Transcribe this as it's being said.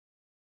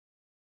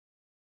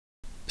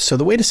So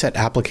the way to set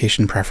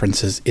application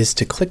preferences is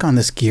to click on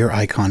this gear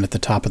icon at the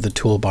top of the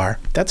toolbar.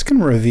 That's going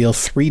to reveal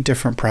 3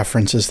 different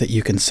preferences that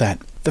you can set.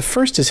 The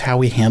first is how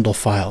we handle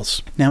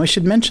files. Now I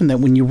should mention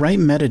that when you write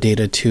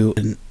metadata to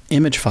an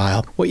image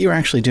file, what you're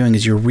actually doing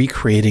is you're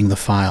recreating the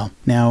file.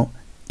 Now,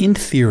 in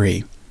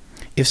theory,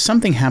 if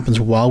something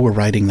happens while we're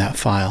writing that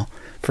file,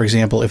 for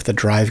example, if the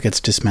drive gets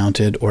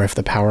dismounted or if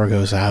the power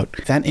goes out,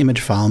 that image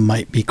file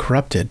might be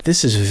corrupted.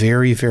 This is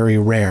very, very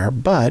rare,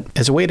 but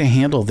as a way to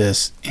handle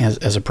this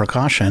as a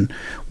precaution,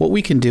 what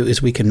we can do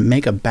is we can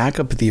make a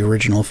backup of the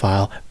original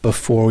file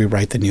before we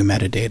write the new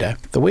metadata.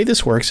 The way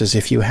this works is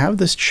if you have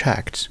this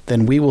checked,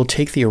 then we will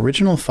take the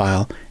original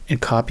file and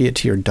copy it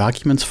to your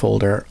Documents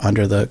folder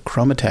under the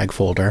QromaTag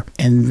folder,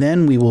 and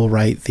then we will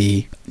write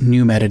the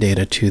new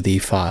metadata to the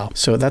file.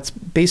 So that's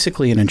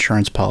basically an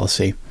insurance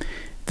policy.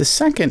 The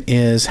second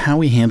is how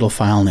we handle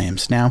file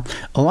names. Now,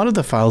 a lot of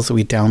the files that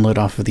we download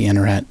off of the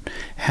internet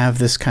have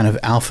this kind of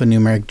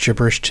alphanumeric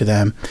gibberish to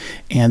them,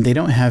 and they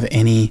don't have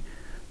any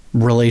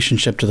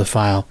relationship to the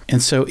file.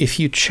 And so if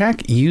you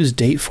check use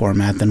date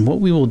format, then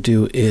what we will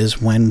do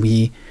is when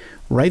we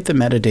write the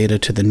metadata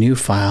to the new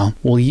file,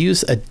 we'll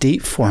use a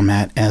date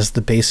format as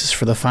the basis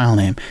for the file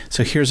name.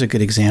 So here's a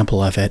good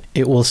example of it.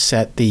 It will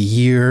set the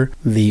year,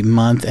 the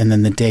month, and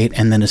then the date,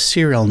 and then a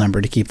serial number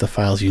to keep the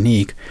files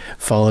unique,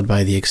 followed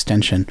by the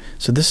extension.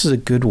 So this is a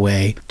good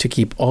way to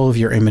keep all of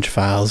your image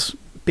files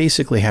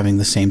basically having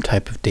the same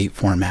type of date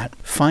format.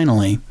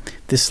 Finally,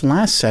 this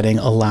last setting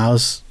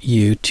allows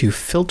you to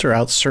filter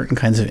out certain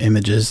kinds of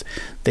images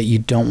that you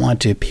don't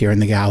want to appear in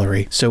the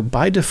gallery. So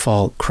by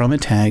default,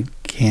 QromaTag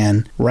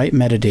can write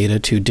metadata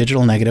to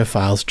digital negative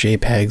files,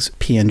 JPEGs,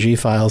 PNG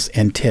files,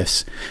 and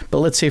TIFFs. But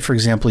let's say, for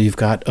example, you've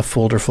got a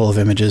folder full of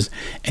images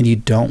and you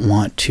don't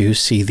want to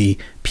see the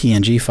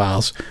PNG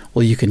files.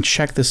 Well, you can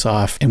check this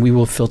off and we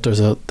will filter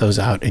those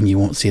out and you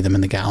won't see them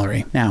in the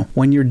gallery. Now,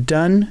 when you're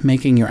done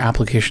making your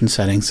application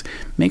settings,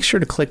 make sure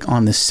to click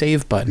on the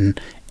Save button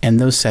and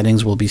those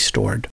settings will be stored.